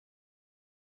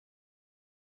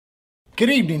Good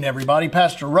evening, everybody.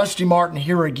 Pastor Rusty Martin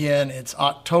here again. It's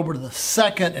October the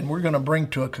 2nd, and we're going to bring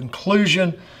to a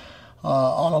conclusion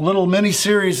on a little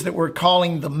mini-series that we're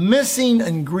calling The Missing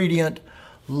Ingredient,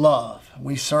 Love.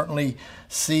 We certainly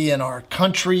see in our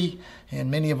country,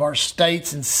 in many of our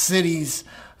states and cities,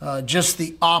 just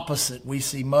the opposite. We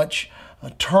see much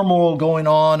turmoil going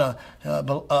on,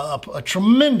 a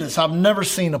tremendous, I've never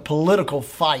seen a political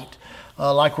fight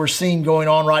like we're seeing going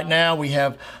on right now. We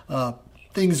have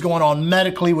things going on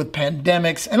medically with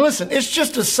pandemics. And listen, it's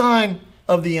just a sign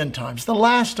of the end times, the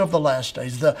last of the last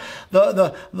days, the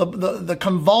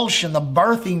convulsion, the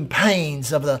birthing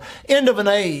pains of the end of an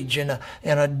age and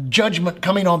a judgment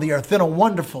coming on the earth, then a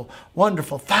wonderful,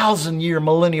 wonderful 1,000-year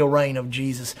millennial reign of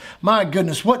Jesus. My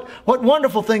goodness, what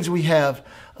wonderful things we have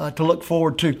to look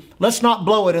forward to. Let's not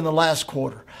blow it in the last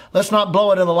quarter. Let's not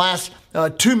blow it in the last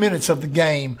 2 minutes of the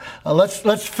game.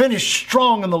 Let's finish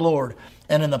strong in the Lord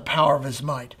and in the power of His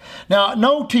might. Now,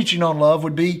 no teaching on love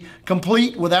would be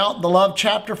complete without the love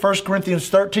chapter, 1 Corinthians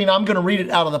 13. I'm going to read it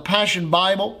out of the Passion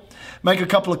Bible, make a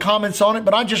couple of comments on it,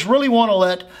 but I just really want to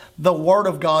let the Word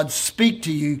of God speak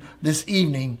to you this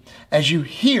evening as you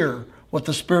hear what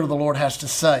the Spirit of the Lord has to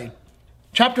say.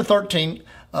 Chapter 13,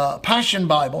 Passion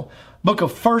Bible, book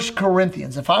of 1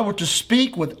 Corinthians. If I were to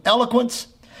speak with eloquence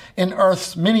in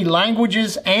earth's many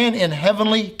languages and in the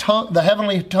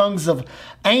heavenly tongues of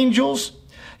angels,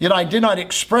 yet I did not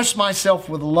express myself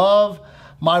with love,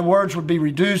 my words would be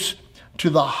reduced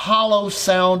to the hollow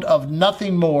sound of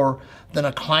nothing more than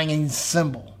a clanging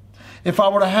cymbal. If I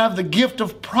were to have the gift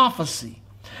of prophecy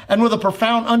and with a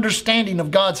profound understanding of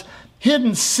God's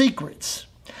hidden secrets,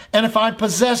 and if I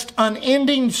possessed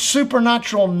unending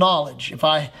supernatural knowledge, if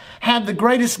I had the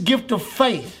greatest gift of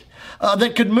faith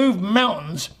that could move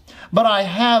mountains, but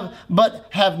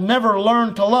have never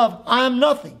learned to love, I am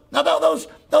nothing. Now,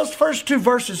 those first two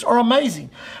verses are amazing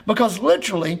because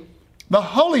literally the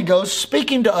Holy Ghost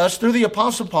speaking to us through the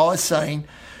Apostle Paul is saying,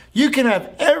 you can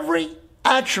have every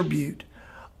attribute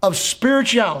of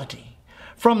spirituality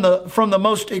from the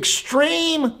most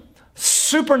extreme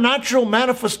supernatural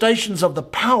manifestations of the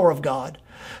power of God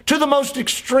to the most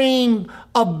extreme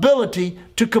ability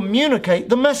to communicate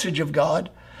the message of God.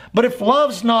 But if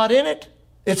love's not in it,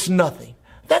 it's nothing.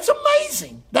 That's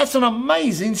amazing. That's an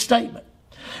amazing statement.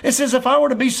 It says, if I were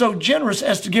to be so generous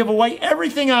as to give away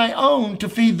everything I own to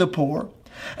feed the poor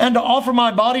and to offer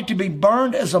my body to be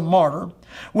burned as a martyr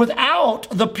without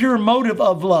the pure motive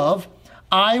of love,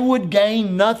 I would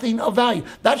gain nothing of value.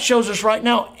 That shows us right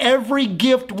now, every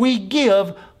gift we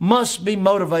give must be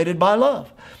motivated by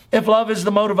love. If love is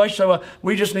the motivation, so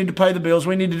we just need to pay the bills.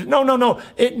 We need to do, no.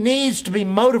 It needs to be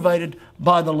motivated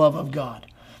by the love of God.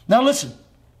 Now listen.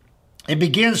 It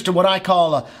begins to what I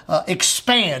call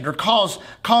expand or cause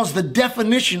the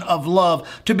definition of love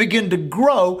to begin to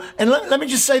grow. And let me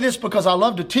just say this because I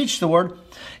love to teach the word.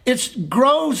 It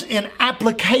grows in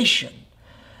application.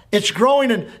 It's growing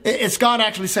and it's God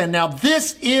actually saying, now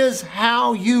this is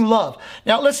how you love.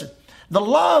 Now listen, the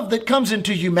love that comes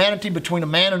into humanity between a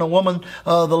man and a woman,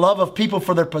 the love of people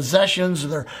for their possessions,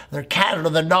 or their cat or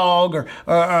their dog, or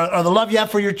the love you have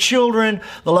for your children,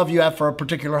 the love you have for a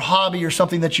particular hobby or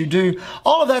something that you do,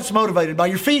 all of that's motivated by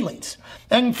your feelings.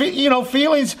 And,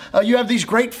 feelings, you have these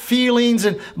great feelings,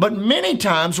 but many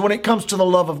times when it comes to the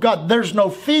love of God, there's no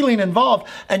feeling involved,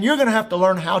 and you're going to have to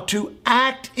learn how to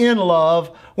act in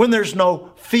love when there's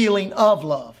no feeling of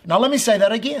love. Now, let me say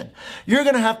that again. You're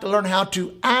going to have to learn how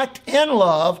to act in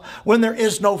love when there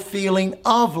is no feeling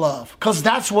of love, because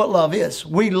that's what love is.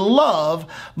 We love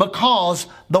because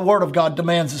the Word of God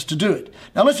demands us to do it.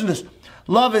 Now, listen to this.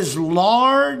 Love is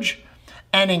large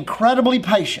and incredibly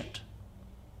patient.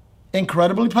 It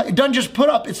doesn't just put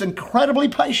up, it's incredibly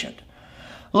patient.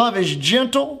 Love is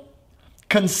gentle,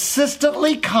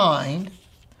 consistently kind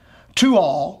to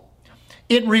all.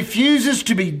 It refuses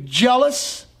to be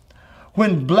jealous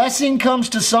when blessing comes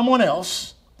to someone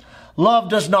else. Love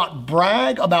does not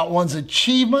brag about one's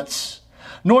achievements,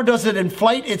 nor does it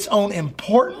inflate its own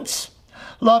importance.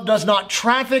 Love does not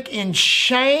traffic in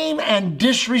shame and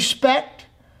disrespect,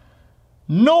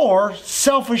 nor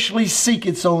selfishly seek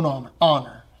its own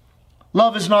honor.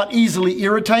 Love is not easily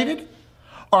irritated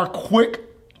or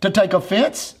quick to take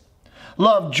offense.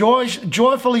 Love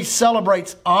joyfully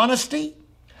celebrates honesty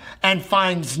and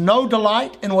finds no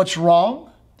delight in what's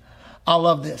wrong. I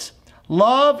love this.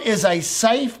 Love is a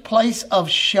safe place of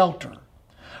shelter,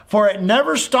 for it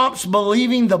never stops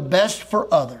believing the best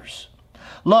for others.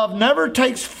 Love never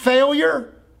takes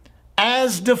failure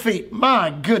as defeat. My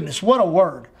goodness, what a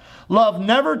word. Love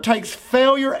never takes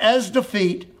failure as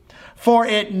defeat, for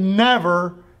it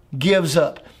never gives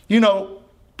up.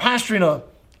 Pastoring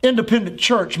independent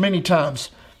church many times.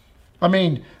 I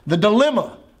mean, the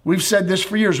dilemma, we've said this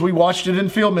for years. We watched it in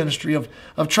field ministry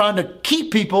of trying to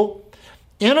keep people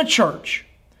in a church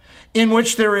in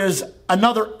which there is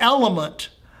another element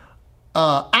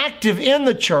active in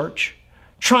the church,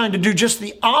 trying to do just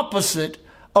the opposite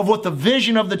of what the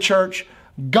vision of the church,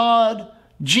 God,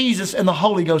 Jesus, and the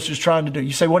Holy Ghost is trying to do.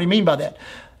 You say, what do you mean by that?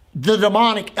 The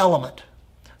demonic element,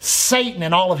 Satan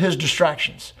and all of his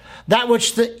distractions, that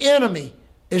which the enemy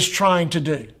is trying to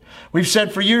do. We've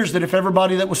said for years that if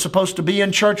everybody that was supposed to be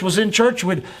in church was in church,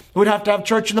 we'd have to have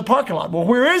church in the parking lot. Well,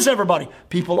 where is everybody?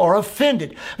 People are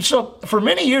offended. So for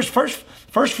many years,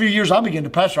 first few years I began to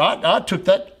pastor, I took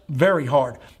that very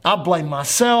hard. I blamed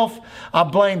myself. I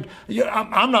blamed,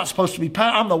 I'm not supposed to be,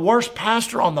 I'm the worst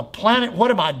pastor on the planet.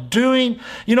 What am I doing?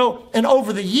 And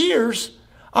over the years,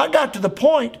 I got to the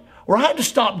point where I had to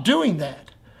stop doing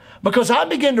that because I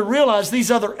began to realize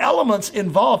these other elements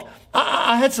involved.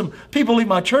 I had some people leave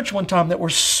my church one time that were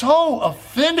so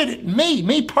offended at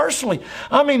me personally.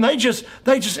 I mean,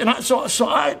 so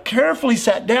I carefully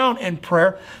sat down in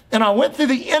prayer and I went through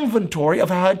the inventory of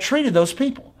how I had treated those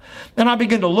people. And I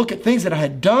began to look at things that I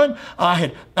had done.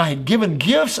 I had given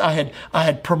gifts. I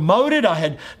had promoted. I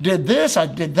had did this. I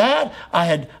did that.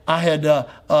 I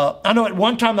know at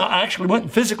one time I actually went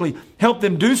and physically helped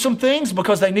them do some things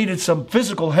because they needed some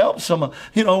physical help, some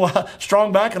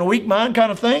strong back and a weak mind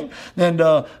kind of thing. And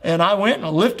I went and I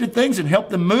lifted things and helped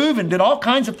them move and did all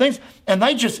kinds of things. And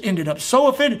they just ended up so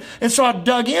offended. And so I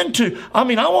dug into. I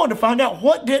wanted to find out,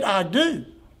 what did I do?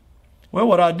 Well,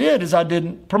 what I did is I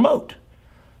didn't promote.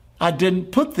 I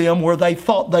didn't put them where they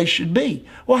thought they should be.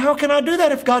 Well, how can I do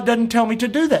that if God doesn't tell me to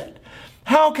do that?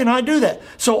 How can I do that?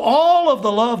 So all of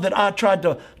the love that I tried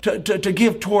to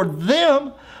give toward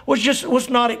them was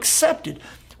not accepted.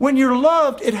 When you're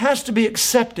loved, it has to be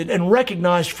accepted and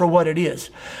recognized for what it is.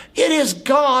 It is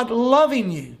God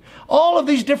loving you. All of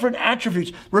these different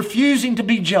attributes, refusing to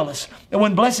be jealous and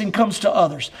when blessing comes to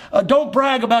others. Don't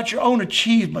brag about your own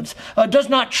achievements. Does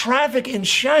not traffic in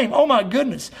shame. Oh my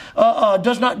goodness.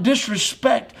 Does not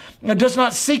disrespect. Does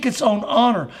not seek its own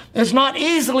honor. Is not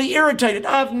easily irritated.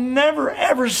 I've never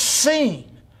ever seen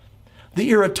the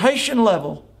irritation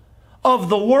level of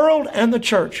the world and the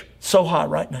church so high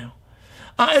right now.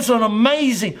 It's an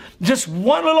amazing, just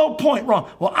one little point wrong.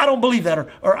 Well, I don't believe that,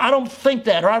 or I don't think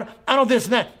that, or I don't this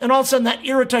and that. And all of a sudden that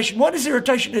irritation, what is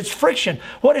irritation? It's friction.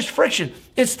 What is friction?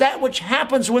 It's that which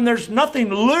happens when there's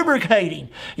nothing lubricating.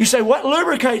 You say, what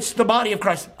lubricates the body of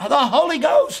Christ? The Holy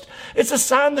Ghost. It's a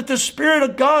sign that the Spirit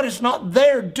of God is not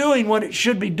there doing what it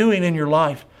should be doing in your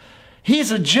life.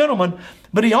 He's a gentleman,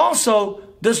 but he also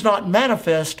does not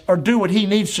manifest or do what he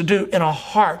needs to do in a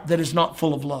heart that is not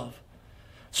full of love.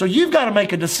 So you've got to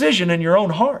make a decision in your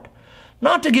own heart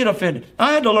not to get offended.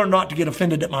 I had to learn not to get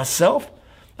offended at myself.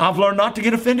 I've learned not to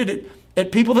get offended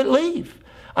at people that leave.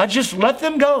 I just let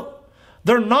them go.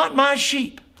 They're not my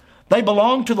sheep. They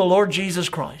belong to the Lord Jesus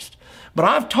Christ. But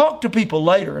I've talked to people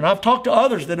later, and I've talked to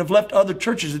others that have left other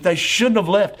churches that they shouldn't have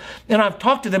left. And I've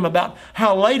talked to them about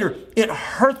how later it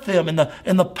hurt them and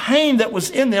the pain that was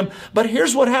in them. But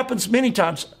here's what happens many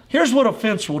times. Here's what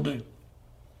offense will do.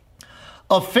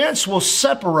 Offense will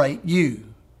separate you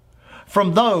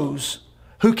from those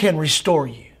who can restore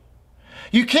you.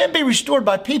 You can't be restored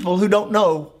by people who don't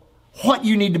know what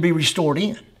you need to be restored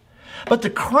in. But the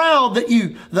crowd that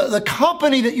the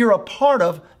company that you're a part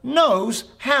of knows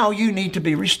how you need to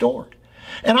be restored.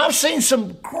 And I've seen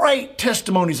some great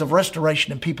testimonies of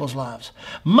restoration in people's lives.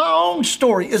 My own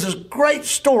story is a great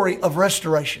story of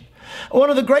restoration. One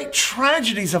of the great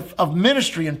tragedies of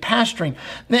ministry and pastoring,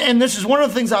 and this is one of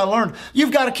the things I learned,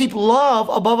 you've got to keep love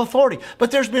above authority.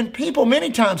 But there's been people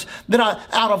many times that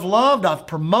out of love, I've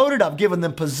promoted, I've given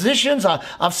them positions.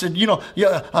 I've said,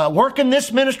 work in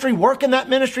this ministry, work in that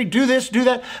ministry, do this, do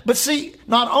that. But see,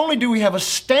 not only do we have a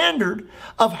standard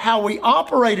of how we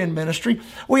operate in ministry,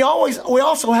 we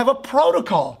also have a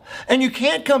protocol. And you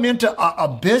can't come into a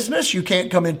business, you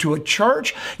can't come into a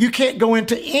church, you can't go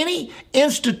into any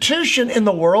institution in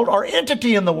the world or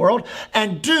entity in the world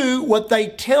and do what they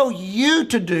tell you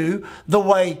to do the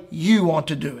way you want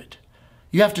to do it.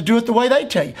 You have to do it the way they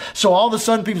tell you. So all of a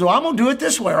sudden people say, well, I'm going to do it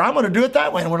this way, or I'm going to do it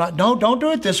that way. And we're not, no, don't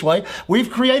do it this way.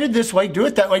 We've created this way, do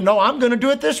it that way. No, I'm going to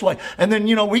do it this way. And then,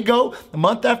 we go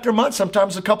month after month,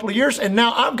 sometimes a couple of years, and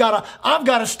now I've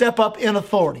got to step up in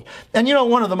authority. And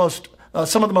one of the most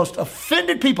some of the most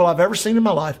offended people I've ever seen in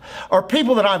my life are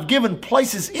people that I've given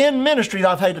places in ministry that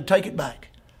I've had to take it back.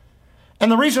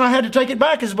 And the reason I had to take it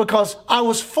back is because I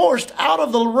was forced out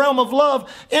of the realm of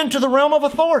love into the realm of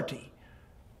authority.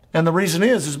 And the reason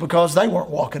is because they weren't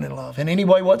walking in love in any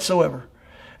way whatsoever.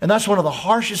 And that's one of the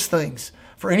harshest things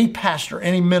for any pastor,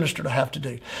 any minister to have to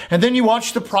do. And then you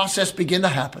watch the process begin to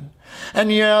happen.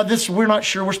 And yeah, we're not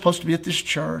sure we're supposed to be at this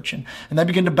church. And they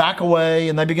begin to back away,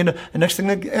 and they begin to, and next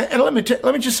thing, and let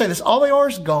me just say this, all they are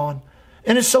is gone.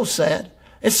 And it's so sad.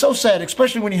 It's so sad,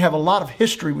 especially when you have a lot of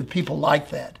history with people like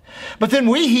that. But then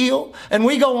we heal and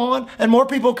we go on and more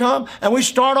people come and we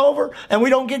start over and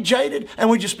we don't get jaded and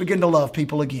we just begin to love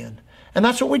people again. And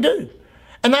that's what we do.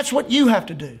 And that's what you have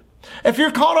to do. If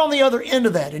you're caught on the other end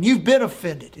of that and you've been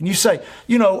offended and you say,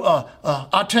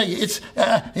 I'll tell you,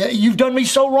 you've done me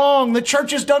so wrong. The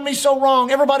church has done me so wrong.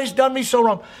 Everybody's done me so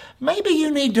wrong. Maybe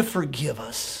you need to forgive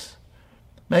us.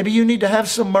 Maybe you need to have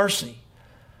some mercy.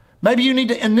 Maybe you need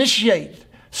to initiate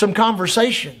some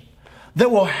conversation that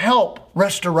will help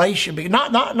restoration.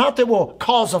 Not that will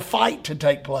cause a fight to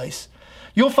take place.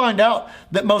 You'll find out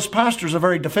that most pastors are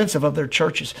very defensive of their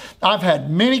churches. I've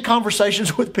had many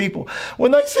conversations with people.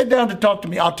 When they sit down to talk to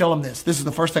me, I'll tell them this. This is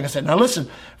the first thing I said. Now listen,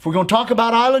 if we're going to talk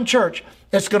about Island Church,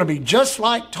 it's going to be just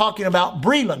like talking about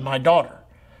Breland, my daughter.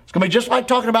 It's going to be just like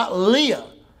talking about Leah,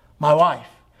 my wife.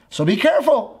 So be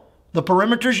careful. The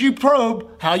perimeters you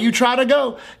probe, how you try to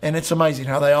go. And it's amazing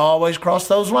how they always cross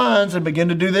those lines and begin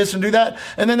to do this and do that.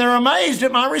 And then they're amazed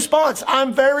at my response.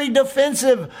 I'm very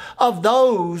defensive of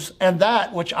those and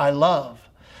that which I love.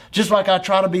 Just like I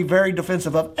try to be very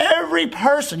defensive of every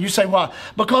person. You say, why?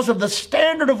 Because of the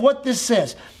standard of what this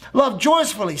says. Love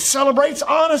joyfully, celebrates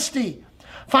honesty,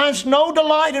 finds no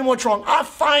delight in what's wrong. I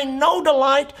find no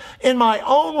delight in my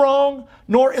own wrong,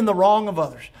 nor in the wrong of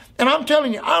others. And I'm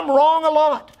telling you, I'm wrong a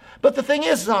lot. But the thing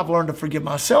is, I've learned to forgive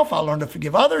myself. I learned to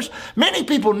forgive others. Many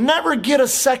people never get a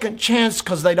second chance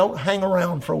because they don't hang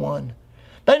around for one.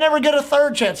 They never get a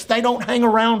third chance. They don't hang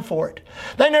around for it.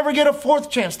 They never get a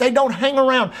fourth chance. They don't hang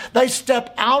around. They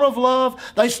step out of love.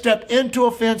 They step into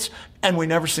offense, and we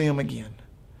never see them again.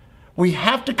 We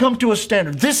have to come to a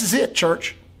standard. This is it,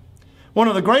 church. One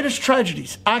of the greatest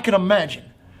tragedies I can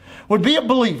imagine would be a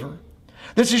believer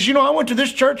that says, I went to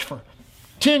this church for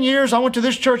 10 years. I went to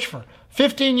this church for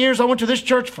 15 years, I went to this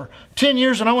church for 10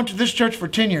 years, and I went to this church for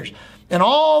 10 years. And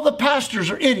all the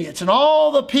pastors are idiots, and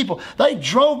all the people, they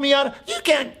drove me out. You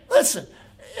can't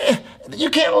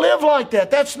live like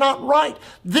that. That's not right.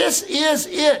 This is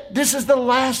it. This is the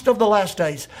last of the last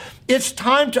days. It's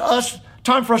time for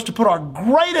us to put our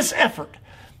greatest effort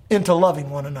into loving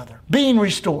one another, being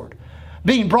restored,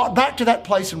 being brought back to that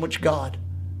place in which God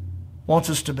wants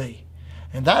us to be.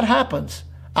 And that happens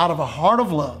out of a heart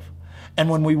of love. And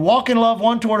when we walk in love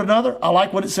one toward another, I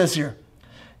like what it says here.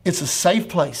 It's a safe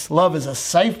place. Love is a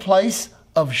safe place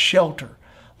of shelter.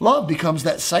 Love becomes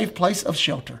that safe place of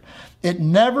shelter. It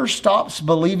never stops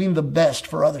believing the best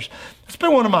for others. It's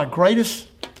been one of my greatest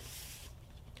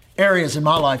areas in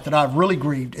my life that I've really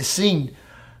grieved, is seeing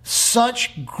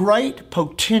such great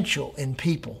potential in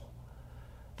people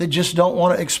that just don't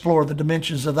want to explore the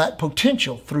dimensions of that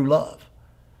potential through love.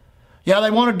 Yeah,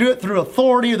 they want to do it through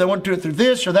authority, or they want to do it through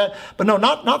this or that, but no,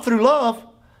 not through love.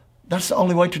 That's the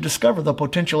only way to discover the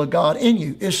potential of God in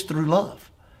you, is through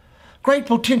love. Great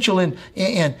potential in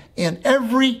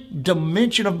every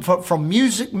dimension from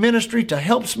music ministry to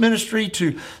helps ministry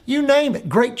to you name it.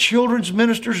 Great children's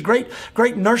ministers, great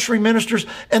nursery ministers,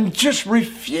 and just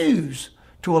refuse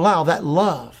to allow that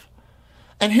love.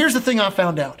 And here's the thing I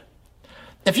found out.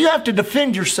 If you have to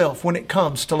defend yourself when it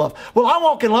comes to love, well, I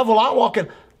walk in love,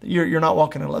 you're not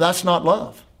walking in love. That's not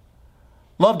love.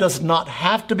 Love does not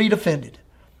have to be defended.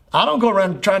 I don't go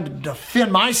around trying to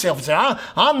defend myself and say,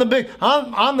 I'm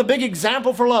the big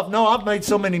example for love. No, I've made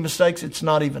so many mistakes, it's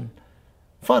not even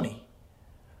funny.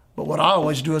 But what I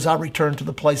always do is I return to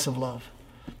the place of love.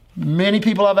 Many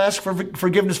people I've asked for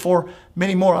forgiveness for,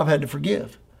 many more I've had to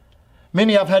forgive.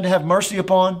 Many I've had to have mercy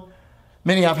upon,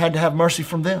 many I've had to have mercy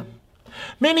from them.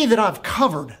 Many that I've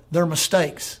covered their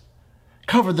mistakes,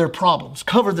 covered their problems,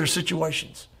 covered their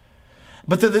situations.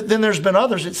 But then there's been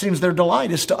others, it seems their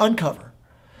delight is to uncover.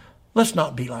 Let's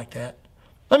not be like that.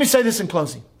 Let me say this in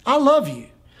closing. I love you.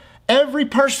 Every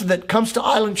person that comes to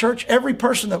Island Church, every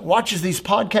person that watches these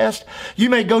podcasts, you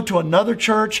may go to another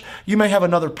church, you may have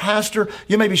another pastor,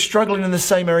 you may be struggling in the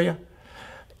same area.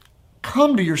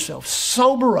 Come to yourself,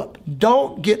 sober up.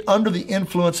 Don't get under the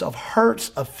influence of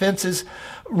hurts, offenses,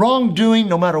 wrongdoing,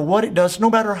 no matter what it does, no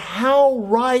matter how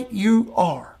right you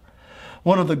are.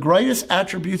 One of the greatest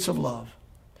attributes of love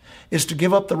is to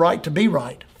give up the right to be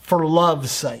right for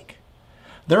love's sake.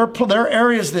 There are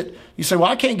areas that you say, well,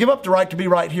 I can't give up the right to be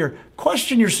right here.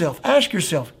 Question yourself. Ask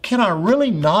yourself, can I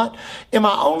really not? Am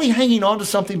I only hanging on to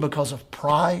something because of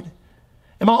pride?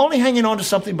 Am I only hanging on to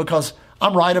something because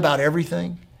I'm right about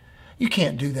everything? You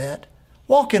can't do that.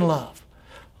 Walk in love.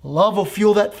 Love will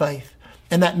fuel that faith.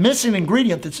 And that missing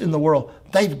ingredient that's in the world,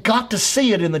 they've got to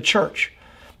see it in the church.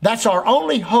 That's our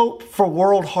only hope for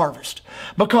world harvest,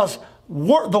 because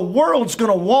the world's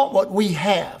going to want what we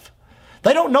have.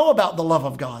 They don't know about the love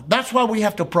of God. That's why we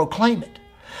have to proclaim it.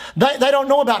 They don't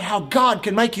know about how God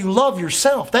can make you love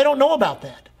yourself. They don't know about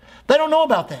that. They don't know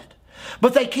about that.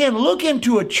 But they can look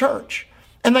into a church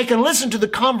and they can listen to the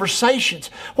conversations.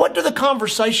 What do the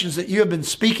conversations that you have been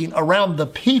speaking around the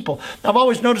people? I've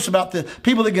always noticed about the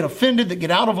people that get offended, that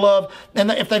get out of love, and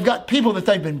if they've got people that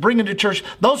they've been bringing to church,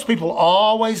 those people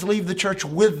always leave the church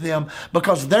with them,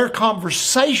 because their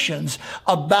conversations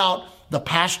about the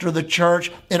pastor of the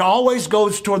church, it always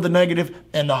goes toward the negative,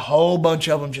 and the whole bunch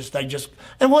of them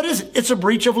and what is it? It's a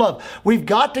breach of love. We've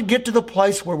got to get to the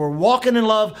place where we're walking in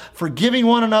love, forgiving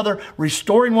one another,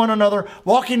 restoring one another,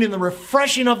 walking in the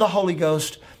refreshing of the Holy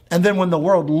Ghost. And then when the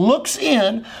world looks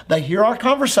in, they hear our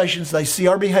conversations, they see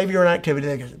our behavior and activity,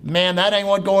 they go, man, that ain't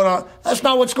what's going on. That's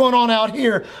not what's going on out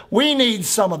here. We need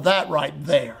some of that right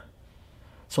there.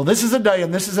 So this is a day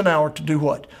and this is an hour to do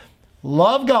what?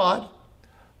 Love God,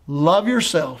 love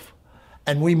yourself,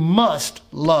 and we must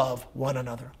love one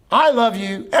another. I love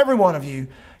you, every one of you.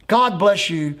 God bless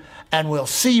you, and we'll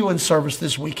see you in service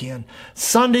this weekend.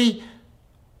 Sunday,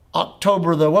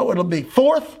 October the, what would it be,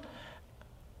 4th?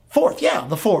 4th, yeah,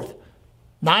 the 4th.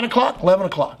 9 o'clock, 11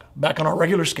 o'clock, back on our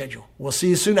regular schedule. We'll see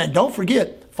you soon. And don't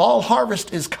forget, fall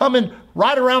harvest is coming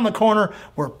right around the corner.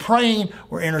 We're praying,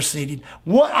 we're interceding.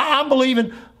 I'm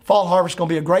believing fall harvest is going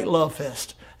to be a great love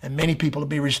fest, and many people to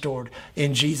be restored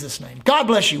in Jesus' name. God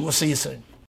bless you. We'll see you soon.